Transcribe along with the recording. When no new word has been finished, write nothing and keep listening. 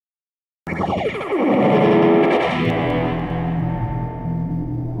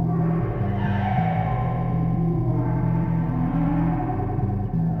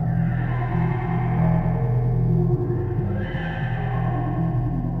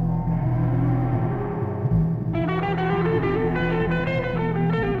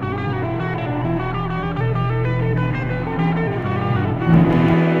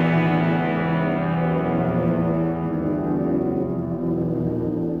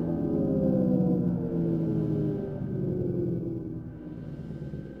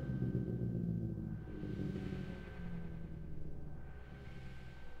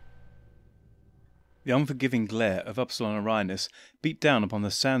The unforgiving glare of Upsilon Orionis beat down upon the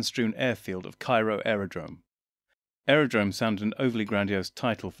sand-strewn airfield of Cairo Aerodrome. Aerodrome sounded an overly grandiose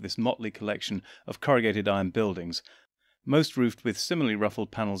title for this motley collection of corrugated iron buildings, most roofed with similarly ruffled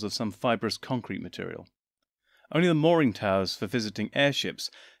panels of some fibrous concrete material. Only the mooring towers for visiting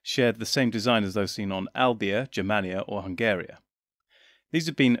airships shared the same design as those seen on Albia, Germania, or Hungaria. These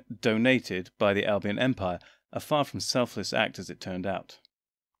had been donated by the Albian Empire, a far from selfless act as it turned out.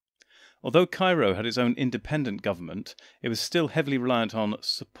 Although Cairo had its own independent government, it was still heavily reliant on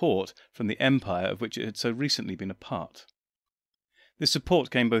support from the empire of which it had so recently been a part. This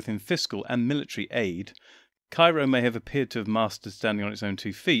support came both in fiscal and military aid. Cairo may have appeared to have mastered standing on its own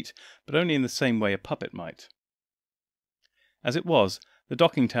 2 feet, but only in the same way a puppet might. As it was, the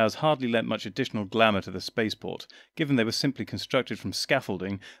docking towers hardly lent much additional glamour to the spaceport, given they were simply constructed from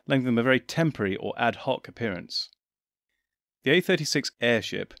scaffolding, lending them a very temporary or ad hoc appearance. The A-36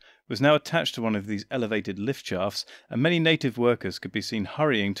 airship was now attached to one of these elevated lift shafts, and many native workers could be seen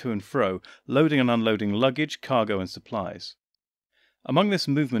hurrying to and fro, loading and unloading luggage, cargo, and supplies. Among this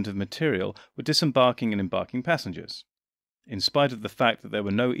movement of material were disembarking and embarking passengers. In spite of the fact that there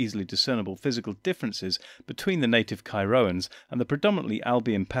were no easily discernible physical differences between the native Cairoans and the predominantly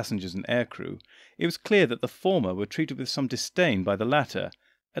Albion passengers and aircrew, it was clear that the former were treated with some disdain by the latter,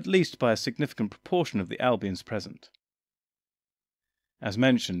 at least by a significant proportion of the Albions present. As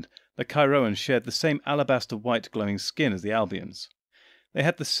mentioned, the Cairoans shared the same alabaster-white glowing skin as the Albions. They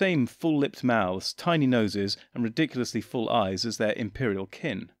had the same full-lipped mouths, tiny noses, and ridiculously full eyes as their imperial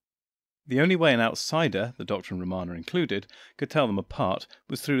kin. The only way an outsider, the Doctor and Romana included, could tell them apart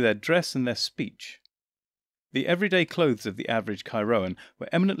was through their dress and their speech. The everyday clothes of the average Cairoan were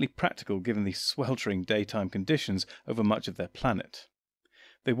eminently practical given the sweltering daytime conditions over much of their planet.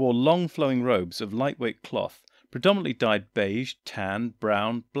 They wore long flowing robes of lightweight cloth, predominantly dyed beige, tan,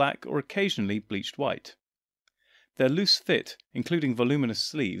 brown, black, or occasionally bleached white. Their loose fit, including voluminous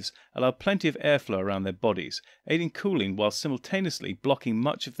sleeves, allowed plenty of airflow around their bodies, aiding cooling while simultaneously blocking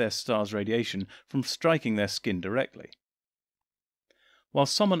much of their star's radiation from striking their skin directly. While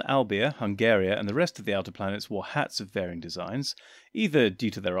some on Albia, Hungaria, and the rest of the outer planets wore hats of varying designs, either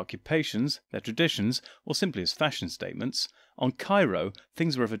due to their occupations, their traditions, or simply as fashion statements, on Cairo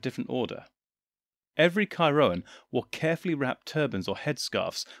things were of a different order. Every Cairoan wore carefully wrapped turbans or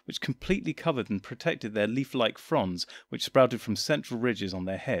headscarves which completely covered and protected their leaf-like fronds which sprouted from central ridges on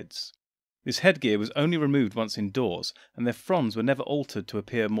their heads. This headgear was only removed once indoors, and their fronds were never altered to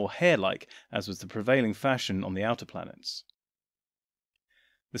appear more hair-like, as was the prevailing fashion on the outer planets.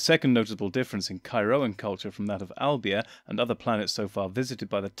 The second notable difference in Cairoan culture from that of Albia and other planets so far visited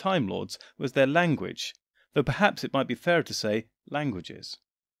by the Time Lords was their language, though perhaps it might be fairer to say languages.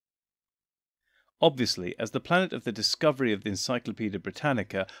 Obviously, as the planet of the discovery of the Encyclopaedia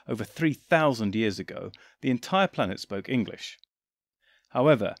Britannica over 3,000 years ago, the entire planet spoke English.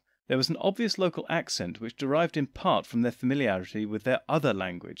 However, there was an obvious local accent which derived in part from their familiarity with their other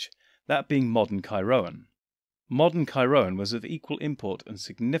language, that being modern Cairoan. Modern Cairoan was of equal import and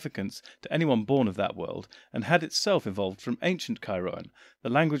significance to anyone born of that world, and had itself evolved from ancient Cairoan, the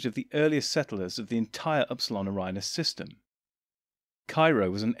language of the earliest settlers of the entire Upsilon Orionis system.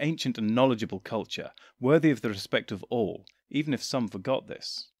 Cairo was an ancient and knowledgeable culture, worthy of the respect of all, even if some forgot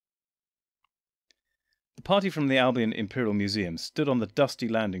this. The party from the Albion Imperial Museum stood on the dusty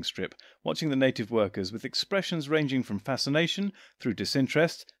landing strip, watching the native workers with expressions ranging from fascination through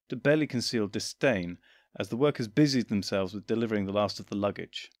disinterest to barely concealed disdain, as the workers busied themselves with delivering the last of the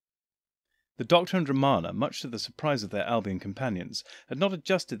luggage. The Doctor and Romana, much to the surprise of their Albion companions, had not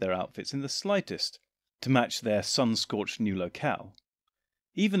adjusted their outfits in the slightest to match their sun-scorched new locale.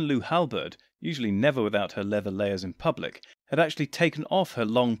 Even Lou Halberd, usually never without her leather layers in public, had actually taken off her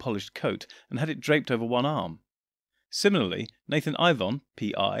long polished coat and had it draped over one arm. Similarly, Nathan Ivon,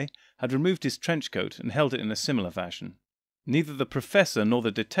 P.I., had removed his trench coat and held it in a similar fashion. Neither the Professor nor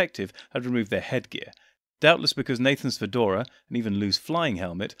the detective had removed their headgear, doubtless because Nathan's fedora and even Lou's flying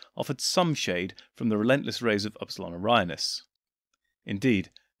helmet offered some shade from the relentless rays of Upsilon Orionis. Indeed,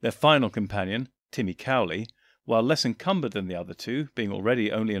 their final companion, Timmy Cowley, while less encumbered than the other two, being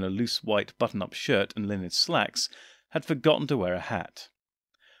already only in a loose white button-up shirt and linen slacks, had forgotten to wear a hat.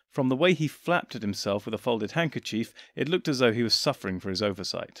 From the way he flapped at himself with a folded handkerchief, it looked as though he was suffering for his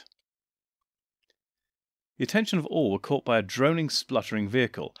oversight. The attention of all were caught by a droning, spluttering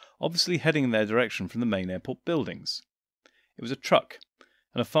vehicle, obviously heading in their direction from the main airport buildings. It was a truck,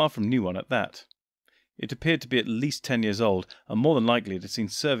 and a far from new one at that. It appeared to be at least 10 years old, and more than likely it had seen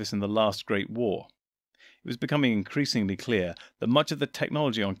service in the last Great War. It was becoming increasingly clear that much of the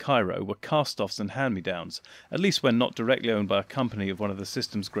technology on Cairo were cast-offs and hand-me-downs, at least when not directly owned by a company of one of the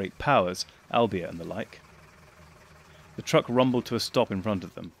system's great powers, Albia and the like. The truck rumbled to a stop in front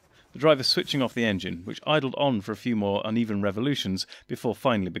of them, the driver switching off the engine, which idled on for a few more uneven revolutions before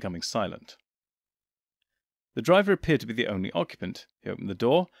finally becoming silent. The driver appeared to be the only occupant. He opened the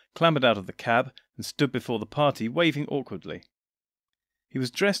door, clambered out of the cab, and stood before the party, waving awkwardly. He was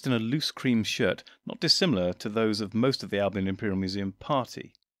dressed in a loose cream shirt, not dissimilar to those of most of the Albion Imperial Museum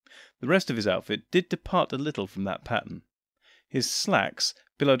party. The rest of his outfit did depart a little from that pattern. His slacks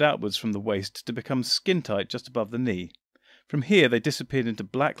billowed outwards from the waist to become skin-tight just above the knee. From here they disappeared into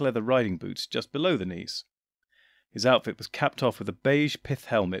black leather riding boots just below the knees. His outfit was capped off with a beige pith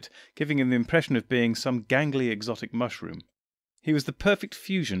helmet, giving him the impression of being some gangly exotic mushroom. He was the perfect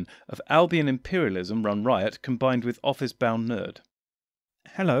fusion of Albion imperialism run riot combined with office-bound nerd.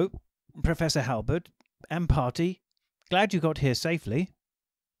 "Hello, Professor Halbert, and party. Glad you got here safely,"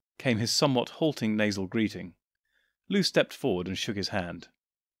 came his somewhat halting nasal greeting. Lou stepped forward and shook his hand.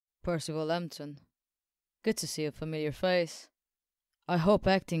 "Percival Lambton. Good to see a familiar face. I hope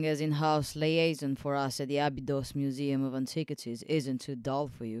acting as in-house liaison for us at the Abydos Museum of Antiquities isn't too dull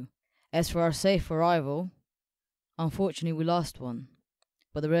for you. As for our safe arrival, unfortunately we lost one,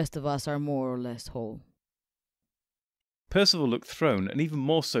 but the rest of us are more or less whole." Percival looked thrown and even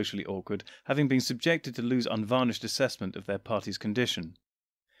more socially awkward, having been subjected to Lou's unvarnished assessment of their party's condition.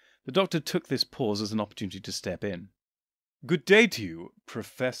 The doctor took this pause as an opportunity to step in. "Good day to you,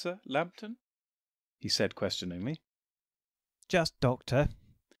 Professor Lambton?" he said questioningly. "Just doctor,"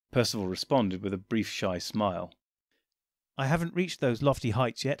 Percival responded with a brief shy smile. "I haven't reached those lofty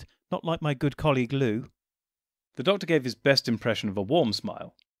heights yet, not like my good colleague Lou." The doctor gave his best impression of a warm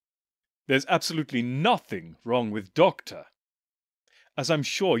smile. "There's absolutely nothing wrong with Doctor. As I'm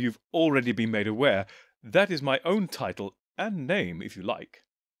sure you've already been made aware, that is my own title and name, if you like."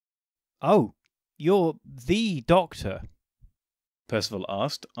 "Oh, you're the doctor?" Percival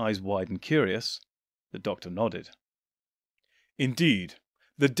asked, eyes wide and curious. The doctor nodded. "Indeed,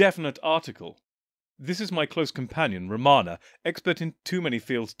 the definite article. This is my close companion, Romana, expert in too many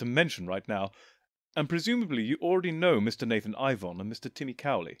fields to mention right now, and presumably you already know Mr. Nathan Aeonne and Mr. Timmy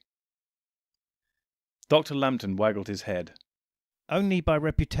Cowley." Dr. Lambton waggled his head. "Only by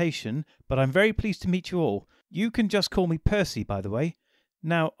reputation, but I'm very pleased to meet you all. You can just call me Percy, by the way.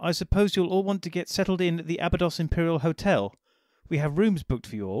 Now, I suppose you'll all want to get settled in at the Abydos Imperial Hotel. We have rooms booked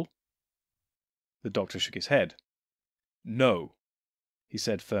for you all." The doctor shook his head. "No," he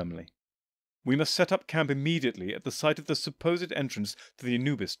said firmly. "We must set up camp immediately at the site of the supposed entrance to the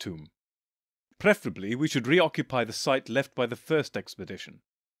Anubis tomb. Preferably, we should reoccupy the site left by the first expedition."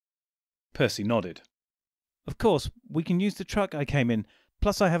 Percy nodded. "Of course, we can use the truck I came in,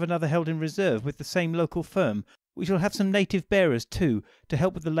 plus I have another held in reserve with the same local firm. We shall have some native bearers, too, to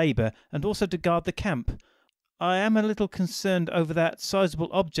help with the labour and also to guard the camp. I am a little concerned over that sizable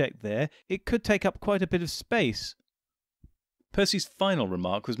object there. It could take up quite a bit of space." Percy's final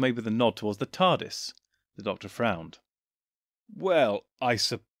remark was made with a nod towards the TARDIS. The doctor frowned. "Well, I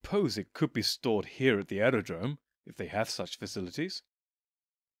suppose it could be stored here at the aerodrome, if they have such facilities."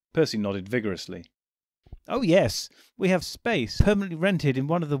 Percy nodded vigorously. "Oh yes, we have space permanently rented in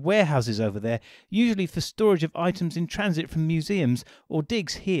one of the warehouses over there, usually for storage of items in transit from museums or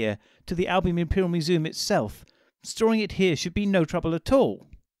digs here to the Albion Imperial Museum itself. Storing it here should be no trouble at all."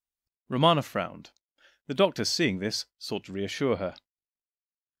 Romana frowned. The doctor, seeing this, sought to reassure her.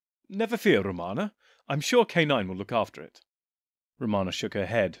 "Never fear, Romana. I'm sure K9 will look after it." Romana shook her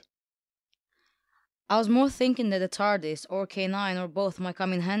head. I was more thinking that the TARDIS or K9 or both might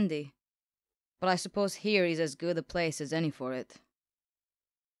come in handy. But I suppose here is as good a place as any for it.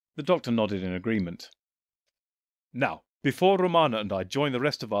 The doctor nodded in agreement. "Now, before Romana and I join the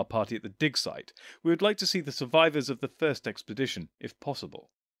rest of our party at the dig site, we would like to see the survivors of the first expedition, if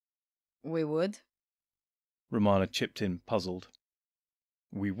possible." We would? Romana chipped in, puzzled.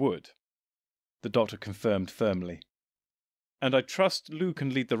 "We would," the doctor confirmed firmly. "And I trust Lou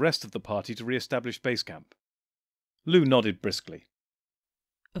can lead the rest of the party to re-establish base camp." Lou nodded briskly.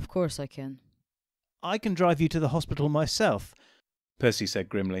 Of course I can. "I can drive you to the hospital myself," Percy said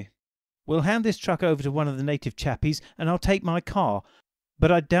grimly. "We'll hand this truck over to one of the native chappies, and I'll take my car.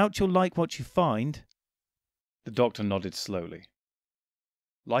 But I doubt you'll like what you find." The doctor nodded slowly.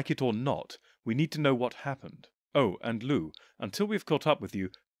 "Like it or not, we need to know what happened. Oh, and Lou, until we've caught up with you,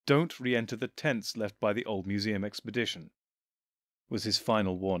 don't re-enter the tents left by the old museum expedition," was his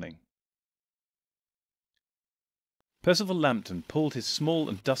final warning. Percival Lambton pulled his small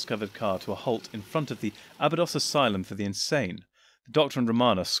and dust-covered car to a halt in front of the Abydos Asylum for the Insane. The The Doctor and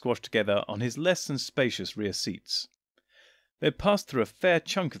Romana squashed together on his less than spacious rear seats. They had passed through a fair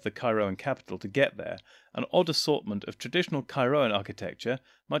chunk of the Chiroan capital to get there, an odd assortment of traditional Chiroan architecture,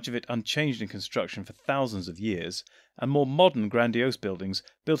 much of it unchanged in construction for thousands of years, and more modern grandiose buildings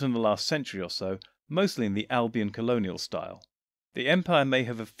built in the last century or so, mostly in the Albion colonial style. The Empire may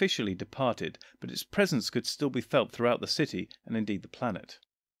have officially departed, but its presence could still be felt throughout the city and indeed the planet.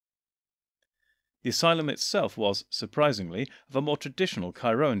 The asylum itself was, surprisingly, of a more traditional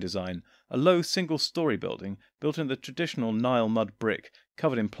Chiroan design, a low single-storey building built in the traditional Nile mud brick,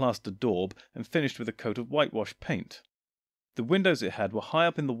 covered in plaster daub and finished with a coat of whitewash paint. The windows it had were high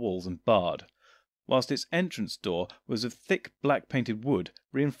up in the walls and barred, whilst its entrance door was of thick black-painted wood,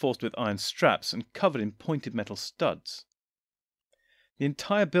 reinforced with iron straps and covered in pointed metal studs. The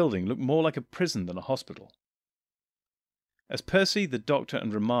entire building looked more like a prison than a hospital. As Percy, the Doctor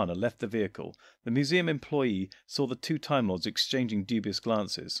and Romana left the vehicle, the museum employee saw the two Time Lords exchanging dubious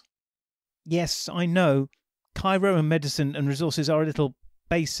glances. Yes, I know. Chiroan medicine and resources are a little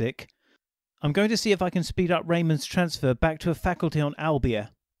basic. I'm going to see if I can speed up Raymond's transfer back to a faculty on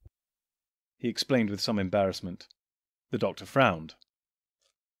Albia, he explained with some embarrassment. The Doctor frowned.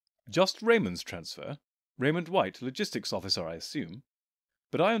 Just Raymond's transfer? Raymond White, logistics officer, I assume.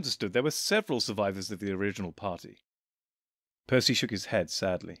 But I understood there were several survivors of the original party. Percy shook his head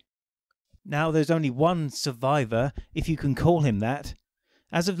sadly. Now there's only one survivor, if you can call him that.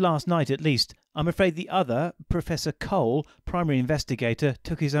 As of last night, at least, I'm afraid the other, Professor Cole, primary investigator,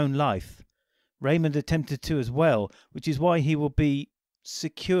 took his own life. Raymond attempted to as well, which is why he will be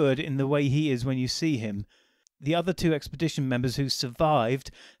secured in the way he is when you see him. The other two expedition members who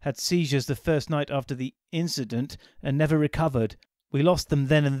survived had seizures the first night after the incident and never recovered. We lost them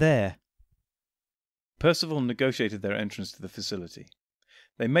then and there. Percival negotiated their entrance to the facility.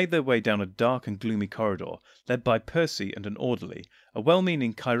 They made their way down a dark and gloomy corridor, led by Percy and an orderly, a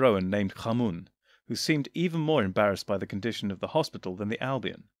well-meaning Chiroan named Khamun, who seemed even more embarrassed by the condition of the hospital than the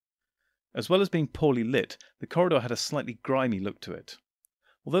Albion. As well as being poorly lit, the corridor had a slightly grimy look to it.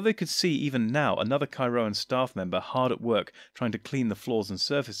 Although they could see even now another Chiroan staff member hard at work trying to clean the floors and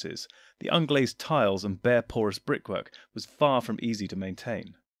surfaces, the unglazed tiles and bare porous brickwork was far from easy to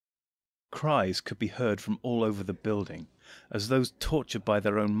maintain. Cries could be heard from all over the building, as those tortured by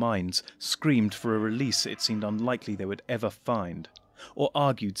their own minds screamed for a release it seemed unlikely they would ever find, or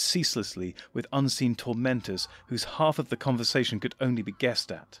argued ceaselessly with unseen tormentors whose half of the conversation could only be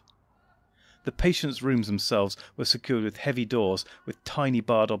guessed at. The patients' rooms themselves were secured with heavy doors with tiny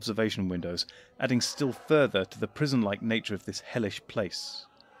barred observation windows, adding still further to the prison-like nature of this hellish place.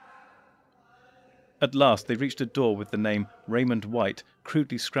 At last they reached a door with the name Raymond White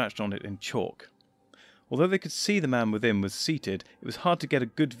crudely scratched on it in chalk. Although they could see the man within was seated, it was hard to get a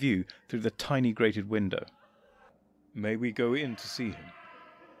good view through the tiny grated window. "May we go in to see him?"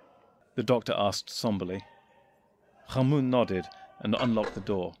 the Doctor asked somberly. Khamun nodded and unlocked the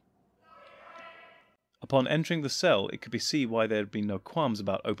door. Upon entering the cell, it could be seen why there had been no qualms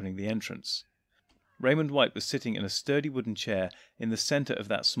about opening the entrance. Raymond White was sitting in a sturdy wooden chair in the centre of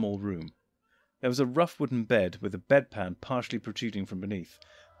that small room. There was a rough wooden bed with a bedpan partially protruding from beneath,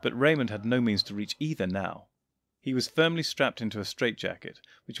 but Raymond had no means to reach either now. He was firmly strapped into a straitjacket,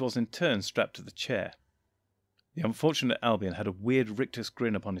 which was in turn strapped to the chair. The unfortunate Albion had a weird rictus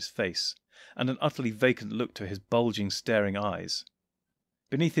grin upon his face, and an utterly vacant look to his bulging, staring eyes.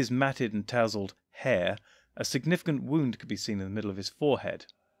 Beneath his matted and tousled hair, a significant wound could be seen in the middle of his forehead.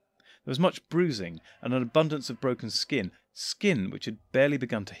 There was much bruising and an abundance of broken skin which had barely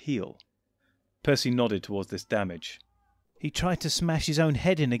begun to heal. Percy nodded towards this damage. He tried to smash his own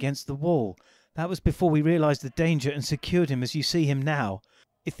head in against the wall. That was before we realised the danger and secured him as you see him now.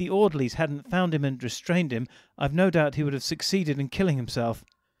 If the orderlies hadn't found him and restrained him, I've no doubt he would have succeeded in killing himself.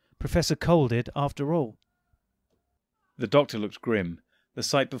 Professor Cole did, after all. The Doctor looked grim, the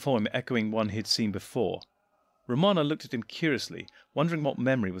sight before him echoing one he had seen before. Romana looked at him curiously, wondering what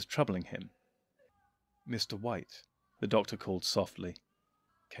memory was troubling him. "Mr. White," the Doctor called softly.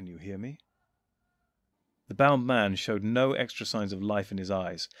 "Can you hear me?" The bound man showed no extra signs of life in his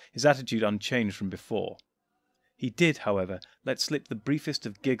eyes, his attitude unchanged from before. He did, however, let slip the briefest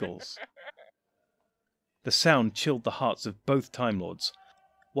of giggles. The sound chilled the hearts of both Time Lords.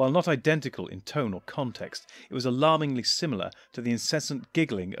 While not identical in tone or context, it was alarmingly similar to the incessant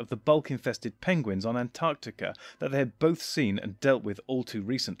giggling of the bulk-infested penguins on Antarctica that they had both seen and dealt with all too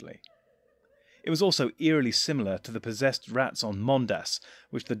recently. It was also eerily similar to the possessed rats on Mondas,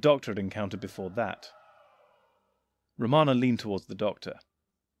 which the Doctor had encountered before that. Romana leaned towards the Doctor.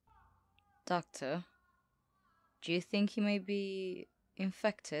 Doctor, do you think he may be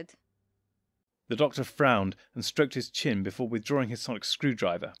infected? The doctor frowned and stroked his chin before withdrawing his sonic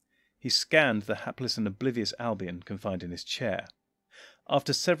screwdriver. He scanned the hapless and oblivious Albion confined in his chair.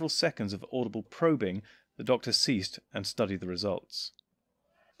 After several seconds of audible probing, the doctor ceased and studied the results.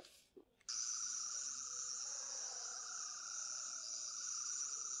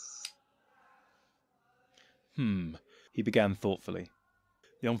 He began thoughtfully.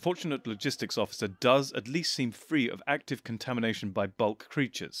 The unfortunate logistics officer does at least seem free of active contamination by bulk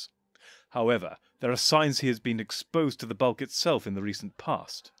creatures. However, there are signs he has been exposed to the bulk itself in the recent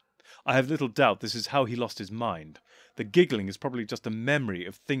past. I have little doubt this is how he lost his mind. The giggling is probably just a memory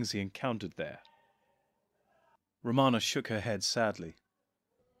of things he encountered there. Romana shook her head sadly.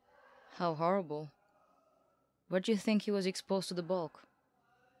 How horrible. Where do you think he was exposed to the bulk?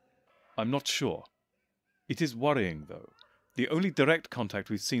 I'm not sure. It is worrying, though. The only direct contact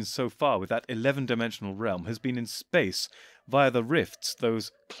we've seen so far with that 11-dimensional realm has been in space, via the rifts,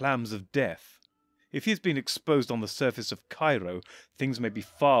 those clams of death. If he has been exposed on the surface of Cairo, things may be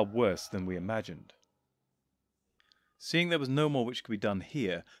far worse than we imagined. Seeing there was no more which could be done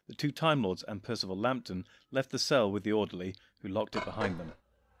here, the two Time Lords and Percival Lambton left the cell with the orderly, who locked it behind them.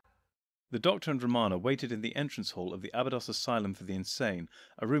 The Doctor and Romana waited in the entrance hall of the Abydos Asylum for the Insane,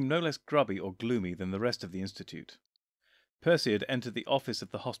 a room no less grubby or gloomy than the rest of the Institute. Percy had entered the office of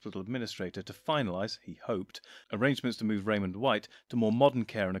the hospital administrator to finalise, he hoped, arrangements to move Raymond White to more modern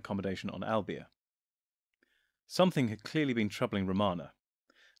care and accommodation on Albia. Something had clearly been troubling Romana.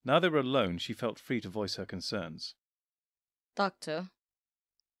 Now they were alone, she felt free to voice her concerns. Doctor,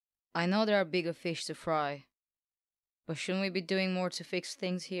 I know there are bigger fish to fry, but shouldn't we be doing more to fix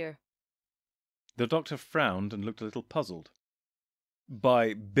things here? The doctor frowned and looked a little puzzled.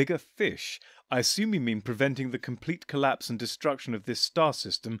 By bigger fish, I assume you mean preventing the complete collapse and destruction of this star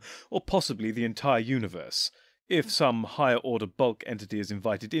system, or possibly the entire universe, if some higher-order bulk entity is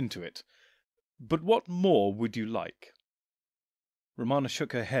invited into it. But what more would you like? Romana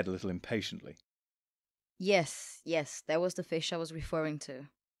shook her head a little impatiently. Yes, that was the fish I was referring to.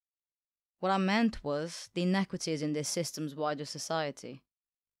 What I meant was the inequities in this system's wider society.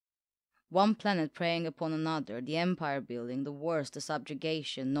 One planet preying upon another, the empire building, the worst, the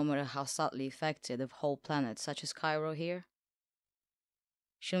subjugation, no matter how subtly effective, of whole planets such as Cairo here.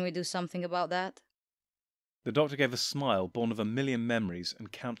 Shouldn't we do something about that? The doctor gave a smile born of a million memories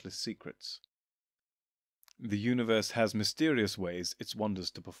and countless secrets. The universe has mysterious ways its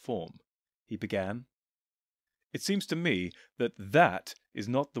wonders to perform, he began. It seems to me that is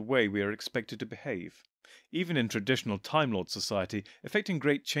not the way we are expected to behave. Even in traditional Time Lord society, effecting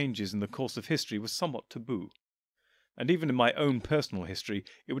great changes in the course of history was somewhat taboo. And even in my own personal history,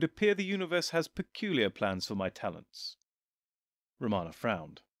 it would appear the universe has peculiar plans for my talents. Romana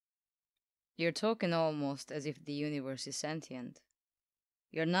frowned. You're talking almost as if the universe is sentient.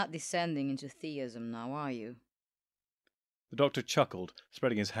 You're not descending into theism now, are you? The doctor chuckled,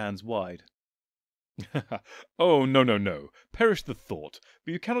 spreading his hands wide. Oh, no. Perish the thought.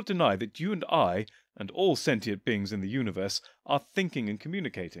 But you cannot deny that you and I, and all sentient beings in the universe, are thinking and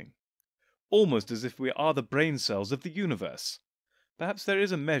communicating. Almost as if we are the brain cells of the universe. Perhaps there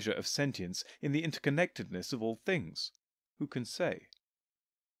is a measure of sentience in the interconnectedness of all things. Who can say?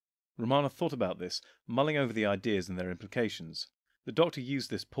 Romana thought about this, mulling over the ideas and their implications. The doctor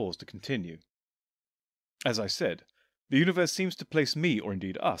used this pause to continue. As I said, the universe seems to place me, or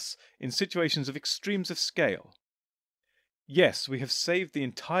indeed us, in situations of extremes of scale. Yes, we have saved the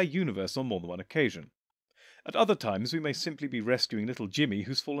entire universe on more than one occasion. At other times we may simply be rescuing little Jimmy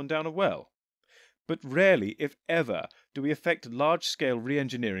who's fallen down a well. But rarely, if ever, do we effect large-scale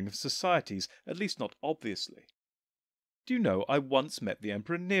re-engineering of societies, at least not obviously. Do you know, I once met the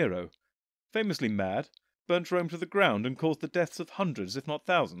Emperor Nero. Famously mad, burnt Rome to the ground and caused the deaths of hundreds, if not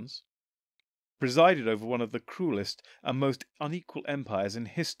thousands. Presided over one of the cruelest and most unequal empires in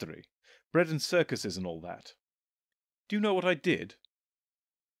history, bread and circuses and all that. Do you know what I did?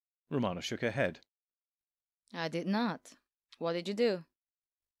 Romana shook her head. I did not. What did you do?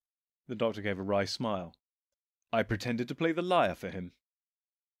 The doctor gave a wry smile. I pretended to play the lyre for him.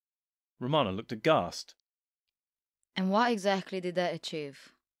 Romana looked aghast. And what exactly did that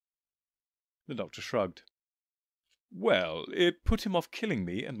achieve? The doctor shrugged. Well, it put him off killing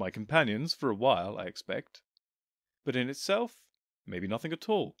me and my companions for a while, I expect. But in itself, maybe nothing at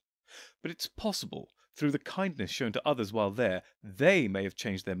all. But it's possible, through the kindness shown to others while there, they may have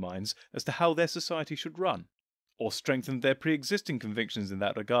changed their minds as to how their society should run, or strengthened their pre-existing convictions in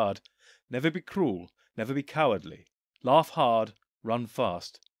that regard. Never be cruel, never be cowardly. Laugh hard, run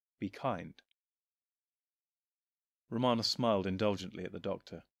fast, be kind. Romana smiled indulgently at the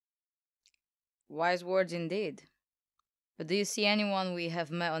doctor. Wise words indeed. But do you see anyone we have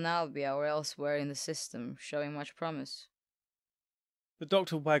met on Albia or elsewhere in the system showing much promise? The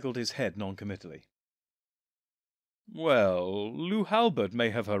doctor waggled his head noncommittally. Well, Lou Halbert may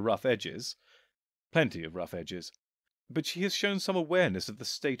have her rough edges. Plenty of rough edges. But she has shown some awareness of the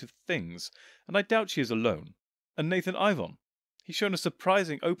state of things, and I doubt she is alone. And Nathan Ivon. He's shown a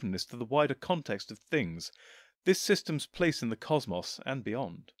surprising openness to the wider context of things, this system's place in the cosmos and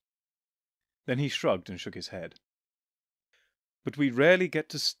beyond. Then he shrugged and shook his head. But we rarely get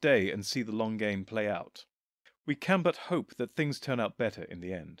to stay and see the long game play out. We can but hope that things turn out better in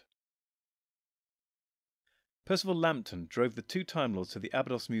the end. Percival Lambton drove the two Time Lords to the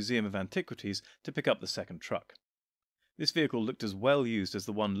Abydos Museum of Antiquities to pick up the second truck. This vehicle looked as well used as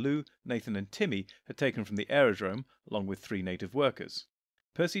the one Lou, Nathan and Timmy had taken from the aerodrome, along with 3 native workers.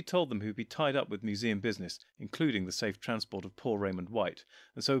 Percy told them he would be tied up with museum business, including the safe transport of poor Raymond White,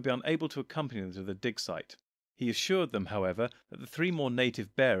 and so would be unable to accompany them to the dig site. He assured them, however, that the 3 more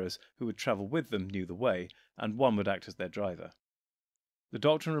native bearers who would travel with them knew the way, and one would act as their driver. The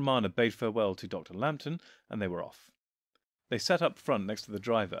Doctor and Romana bade farewell to Dr. Lambton, and they were off. They sat up front next to the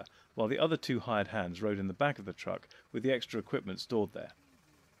driver, while the other 2 hired hands rode in the back of the truck with the extra equipment stored there.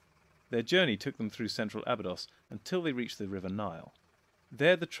 Their journey took them through central Abydos until they reached the river Nile.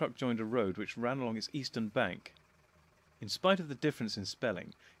 There the truck joined a road which ran along its eastern bank. In spite of the difference in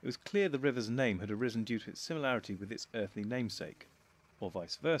spelling, it was clear the river's name had arisen due to its similarity with its earthly namesake, or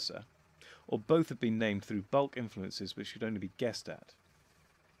vice versa, or both had been named through bulk influences which could only be guessed at.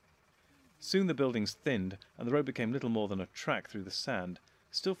 Soon the buildings thinned, and the road became little more than a track through the sand,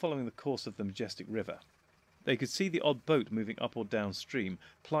 still following the course of the majestic river. They could see the odd boat moving up or downstream,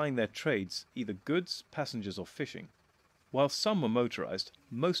 plying their trades, either goods, passengers or fishing. While some were motorized,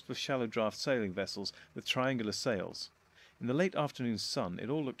 most were shallow draft sailing vessels with triangular sails. In the late afternoon sun it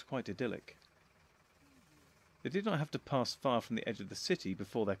all looked quite idyllic. They did not have to pass far from the edge of the city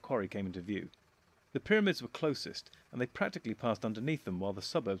before their quarry came into view. The pyramids were closest, and they practically passed underneath them while the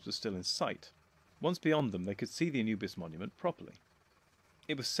suburbs were still in sight. Once beyond them they could see the Anubis monument properly.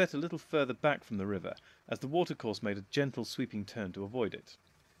 It was set a little further back from the river, as the watercourse made a gentle sweeping turn to avoid it.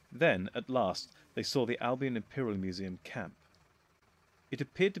 Then, at last, they saw the Albion Imperial Museum camp. It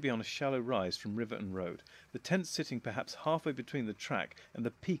appeared to be on a shallow rise from river and road, the tents sitting perhaps halfway between the track and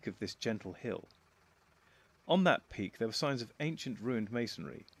the peak of this gentle hill. On that peak there were signs of ancient ruined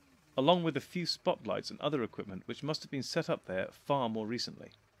masonry, along with a few spotlights and other equipment which must have been set up there far more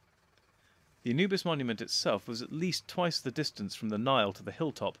recently. The Anubis monument itself was at least twice the distance from the Nile to the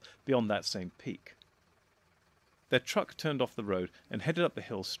hilltop beyond that same peak. Their truck turned off the road and headed up the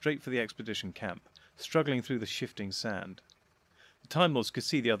hill straight for the expedition camp, struggling through the shifting sand. The Time Lords could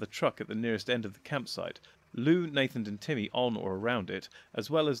see the other truck at the nearest end of the campsite, Lou, Nathan and Timmy on or around it, as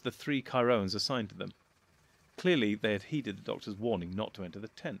well as the 3 Chiroans assigned to them. Clearly they had heeded the doctor's warning not to enter the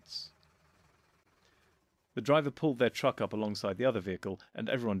tents. The driver pulled their truck up alongside the other vehicle, and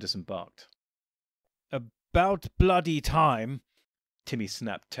everyone disembarked. About bloody time, Timmy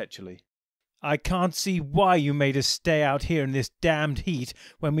snapped tetchily. I can't see why you made us stay out here in this damned heat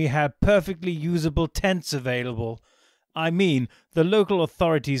when we had perfectly usable tents available. I mean, the local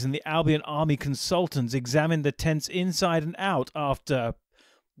authorities and the Albion Army consultants examined the tents inside and out after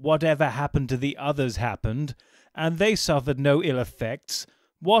whatever happened to the others happened, and they suffered no ill effects.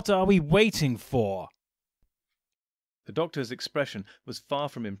 What are we waiting for? The doctor's expression was far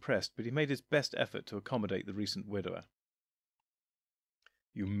from impressed, but he made his best effort to accommodate the recent widower.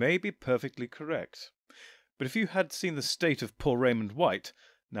 You may be perfectly correct, but if you had seen the state of poor Raymond White,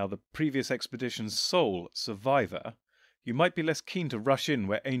 now the previous expedition's sole survivor, you might be less keen to rush in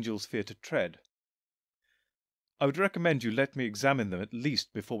where angels fear to tread. I would recommend you let me examine them at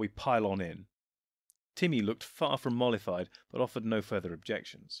least before we pile on in. Timmy looked far from mollified, but offered no further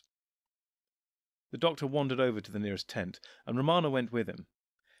objections. The doctor wandered over to the nearest tent, and Romana went with him.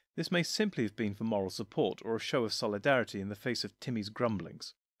 This may simply have been for moral support or a show of solidarity in the face of Timmy's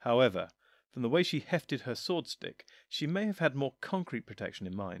grumblings. However, from the way she hefted her sword stick, she may have had more concrete protection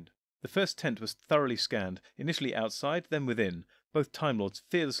in mind. The first tent was thoroughly scanned, initially outside, then within, both Time Lords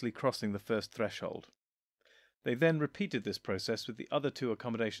fearlessly crossing the first threshold. They then repeated this process with the other 2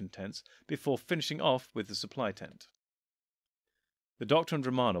 accommodation tents before finishing off with the supply tent. The Doctor and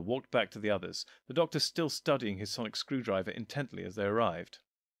Romana walked back to the others, the Doctor still studying his sonic screwdriver intently as they arrived.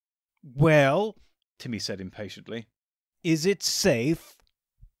 Well, Timmy said impatiently. Is it safe?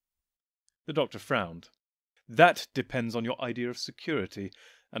 The Doctor frowned. That depends on your idea of security,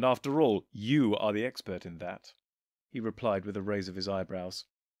 and after all, you are the expert in that, he replied with a raise of his eyebrows.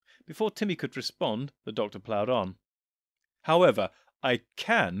 Before Timmy could respond, the Doctor ploughed on. However, I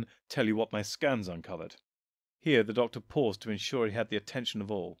can tell you what my scans uncovered. Here the doctor paused to ensure he had the attention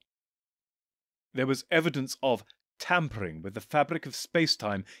of all. There was evidence of tampering with the fabric of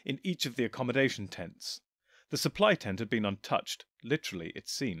space-time in each of the accommodation tents. The supply tent had been untouched, literally, it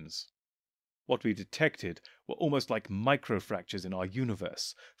seems. What we detected were almost like microfractures in our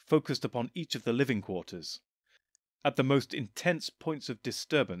universe, focused upon each of the living quarters. At the most intense points of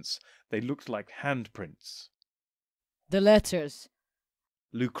disturbance, they looked like handprints. The letters.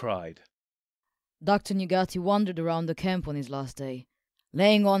 Lou cried. Dr. Nugati wandered around the camp on his last day,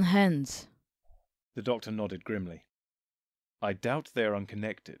 laying on hands. The doctor nodded grimly. I doubt they are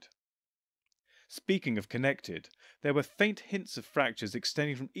unconnected. Speaking of connected, there were faint hints of fractures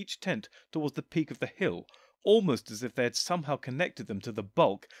extending from each tent towards the peak of the hill, almost as if they had somehow connected them to the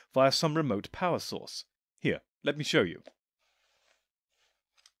bulk via some remote power source. Here, let me show you.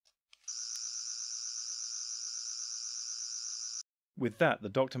 With that, the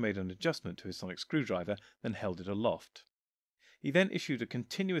doctor made an adjustment to his sonic screwdriver, then held it aloft. He then issued a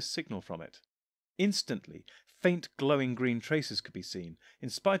continuous signal from it. Instantly, faint glowing green traces could be seen, in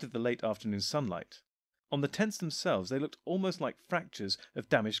spite of the late afternoon sunlight. On the tents themselves they looked almost like fractures of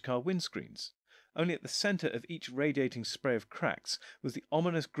damaged car windscreens. Only at the centre of each radiating spray of cracks was the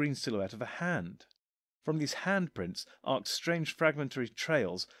ominous green silhouette of a hand. From these handprints arced strange fragmentary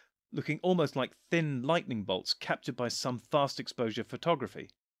trails, looking almost like thin lightning bolts captured by some fast exposure photography.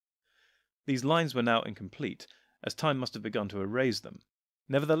 These lines were now incomplete, as time must have begun to erase them.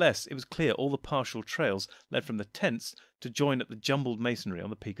 Nevertheless, it was clear all the partial trails led from the tents to join at the jumbled masonry on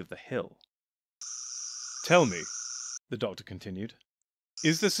the peak of the hill. Tell me, the doctor continued,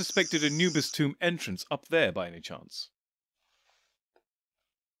 is the suspected Anubis tomb entrance up there by any chance?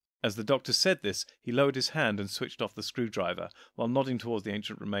 As the doctor said this, he lowered his hand and switched off the screwdriver, while nodding towards the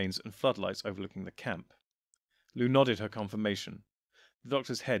ancient remains and floodlights overlooking the camp. Lou nodded her confirmation. The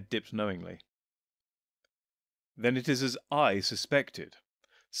doctor's head dipped knowingly. Then it is as I suspected.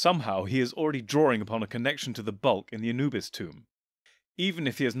 Somehow he is already drawing upon a connection to the bulk in the Anubis tomb, even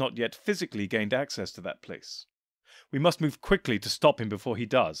if he has not yet physically gained access to that place. We must move quickly to stop him before he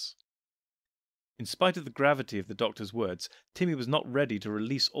does. In spite of the gravity of the doctor's words, Timmy was not ready to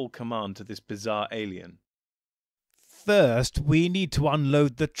release all command to this bizarre alien. First, we need to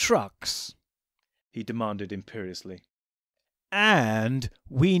unload the trucks. He demanded imperiously. And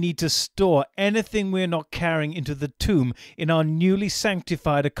we need to store anything we're not carrying into the tomb in our newly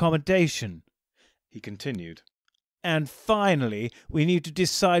sanctified accommodation, He continued. And finally, we need to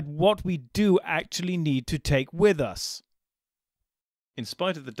decide what we do actually need to take with us. In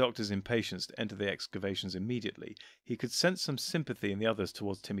spite of the doctor's impatience to enter the excavations immediately, he could sense some sympathy in the others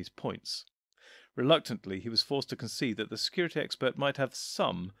towards Timmy's points. Reluctantly, he was forced to concede that the security expert might have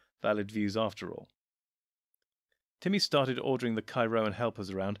some valid views after all. Timmy started ordering the Chiroan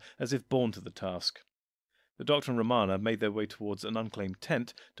helpers around as if born to the task. The doctor and Romana made their way towards an unclaimed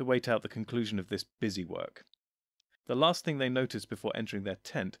tent to wait out the conclusion of this busy work. The last thing they noticed before entering their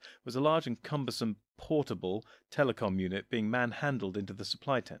tent was a large and cumbersome portable telecom unit being manhandled into the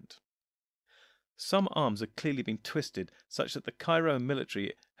supply tent. Some arms had clearly been twisted such that the Chiroan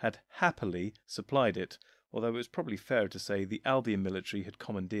military had happily supplied it, although it was probably fairer to say the Albion military had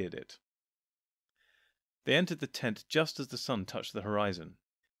commandeered it. They entered the tent just as the sun touched the horizon.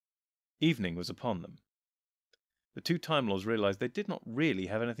 Evening was upon them. The two Time Lords realized they did not really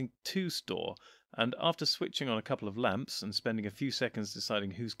have anything to store, and after switching on a couple of lamps and spending a few seconds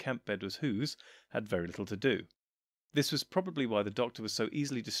deciding whose camp bed was whose, had very little to do. This was probably why the doctor was so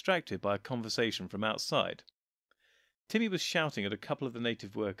easily distracted by a conversation from outside. Timmy was shouting at a couple of the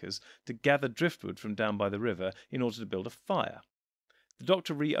native workers to gather driftwood from down by the river in order to build a fire. The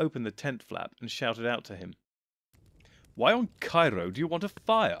doctor reopened the tent flap and shouted out to him. Why on Cairo do you want a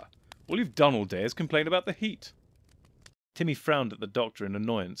fire? All you've done all day is complain about the heat. Timmy frowned at the doctor in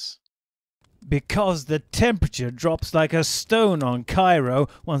annoyance. Because the temperature drops like a stone on Cairo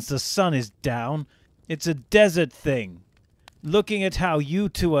once the sun is down. It's a desert thing. Looking at how you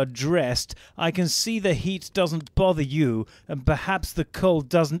two are dressed, I can see the heat doesn't bother you, and perhaps the cold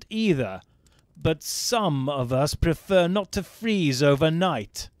doesn't either. But some of us prefer not to freeze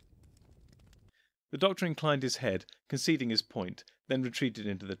overnight. The doctor inclined his head, conceding his point, then retreated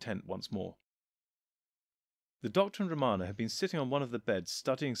into the tent once more. The doctor and Romana had been sitting on one of the beds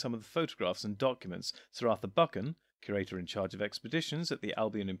studying some of the photographs and documents Sir Arthur Buchan, curator in charge of expeditions at the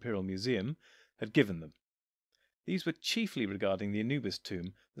Albion Imperial Museum, had given them. These were chiefly regarding the Anubis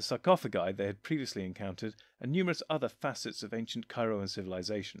tomb, the sarcophagi they had previously encountered, and numerous other facets of ancient Chiroan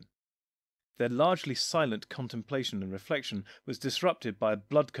civilization. Their largely silent contemplation and reflection was disrupted by a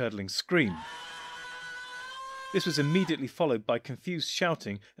blood-curdling scream. This was immediately followed by confused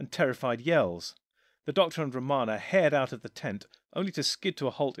shouting and terrified yells. The Doctor and Romana hared out of the tent, only to skid to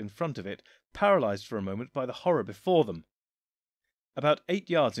a halt in front of it, paralysed for a moment by the horror before them. About 8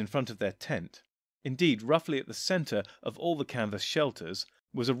 yards in front of their tent, indeed roughly at the centre of all the canvas shelters,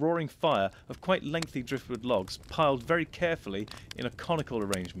 was a roaring fire of quite lengthy driftwood logs piled very carefully in a conical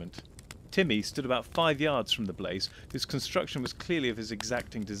arrangement. Timmy stood about 5 yards from the blaze, whose construction was clearly of his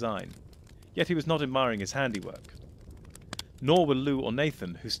exacting design. Yet he was not admiring his handiwork. Nor were Lou or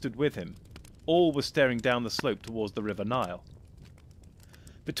Nathan, who stood with him. All were staring down the slope towards the river Nile.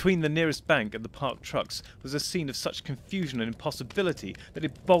 Between the nearest bank and the parked trucks was a scene of such confusion and impossibility that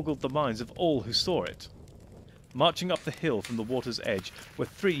it boggled the minds of all who saw it. Marching up the hill from the water's edge were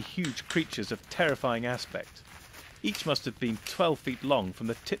 3 huge creatures of terrifying aspect. Each must have been 12 feet long from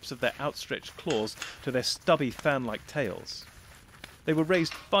the tips of their outstretched claws to their stubby fan-like tails. They were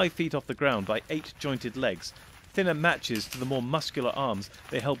raised 5 feet off the ground by 8 jointed legs, thinner matches to the more muscular arms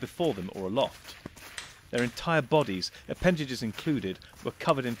they held before them or aloft. Their entire bodies, appendages included, were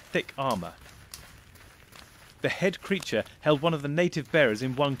covered in thick armour. The head creature held one of the native bearers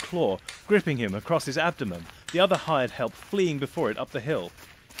in one claw, gripping him across his abdomen, the other hired help fleeing before it up the hill.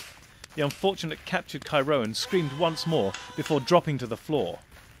 The unfortunate captured Chiroan screamed once more before dropping to the floor.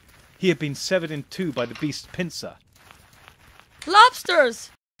 He had been severed in 2 by the beast's pincer. Lobsters!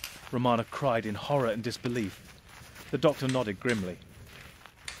 Romana cried in horror and disbelief. The Doctor nodded grimly.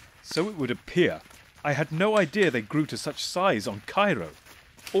 So it would appear. I had no idea they grew to such size on Cairo,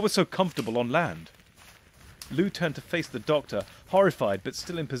 or were so comfortable on land. Lou turned to face the Doctor, horrified but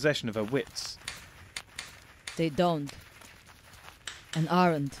still in possession of her wits. They don't. And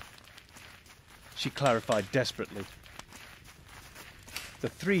aren't. She clarified desperately. The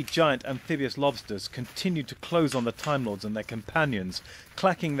 3 giant amphibious lobsters continued to close on the Time Lords and their companions,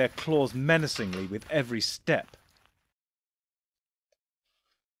 clacking their claws menacingly with every step.